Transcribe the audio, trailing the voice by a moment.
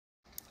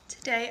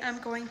Today I'm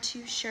going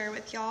to share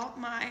with y'all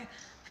my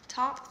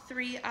top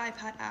 3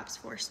 iPad apps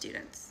for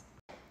students.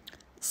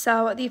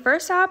 So the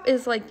first app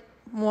is like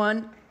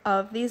one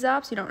of these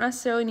apps. You don't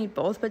necessarily need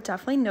both, but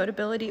definitely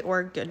Notability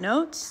or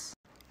GoodNotes.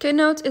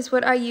 GoodNotes is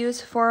what I use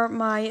for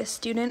my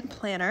student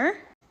planner.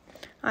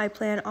 I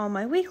plan all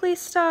my weekly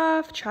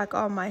stuff, track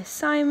all my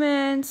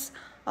assignments,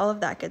 all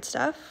of that good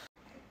stuff.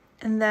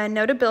 And then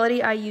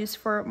Notability I use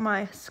for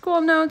my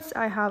school notes.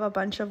 I have a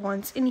bunch of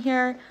ones in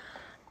here.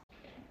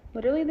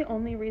 Literally the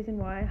only reason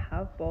why I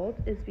have both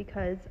is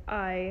because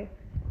I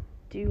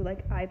do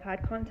like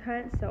iPad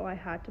content, so I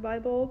had to buy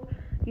both.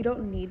 You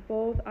don't need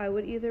both. I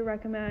would either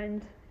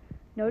recommend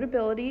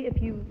Notability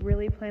if you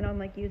really plan on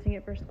like using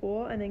it for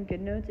school, and then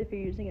GoodNotes if you're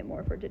using it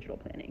more for digital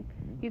planning.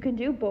 You can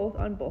do both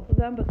on both of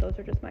them, but those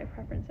are just my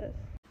preferences.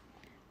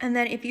 And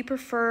then if you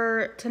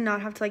prefer to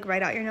not have to like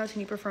write out your notes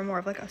and you prefer more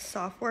of like a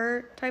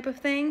software type of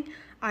thing,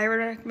 I would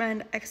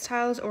recommend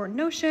Xtiles or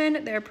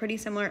Notion. They're pretty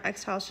similar.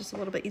 Xtiles just a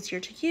little bit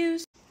easier to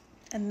use.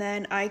 And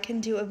then I can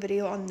do a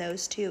video on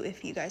those too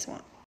if you guys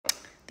want.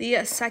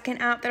 The second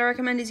app that I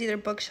recommend is either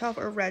Bookshelf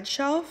or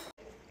RedShelf.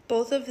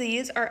 Both of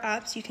these are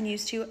apps you can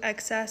use to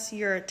access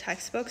your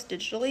textbooks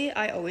digitally.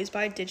 I always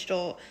buy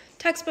digital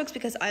textbooks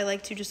because I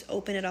like to just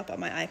open it up on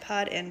my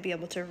iPad and be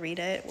able to read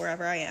it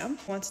wherever I am.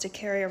 Who wants to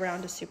carry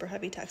around a super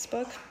heavy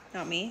textbook?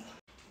 Not me.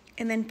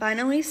 And then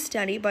finally,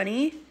 Study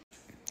Bunny.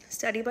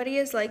 Study Bunny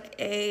is like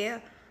a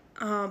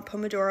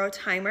Pomodoro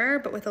timer,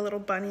 but with a little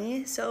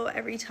bunny. So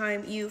every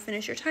time you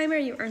finish your timer,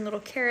 you earn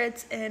little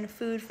carrots and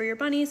food for your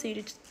bunny, so you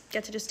just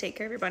get to just take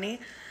care of your bunny.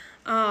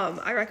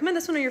 I recommend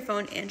this one on your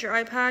phone and your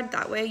iPad.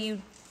 That way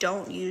you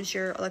don't use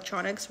your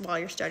electronics while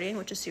you're studying,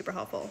 which is super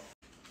helpful.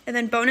 And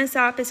then bonus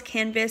app is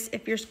Canvas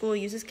if your school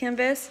uses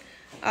Canvas.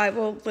 I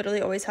will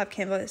literally always have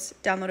Canvas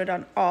downloaded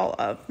on all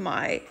of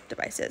my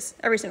devices.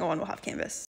 Every single one will have Canvas.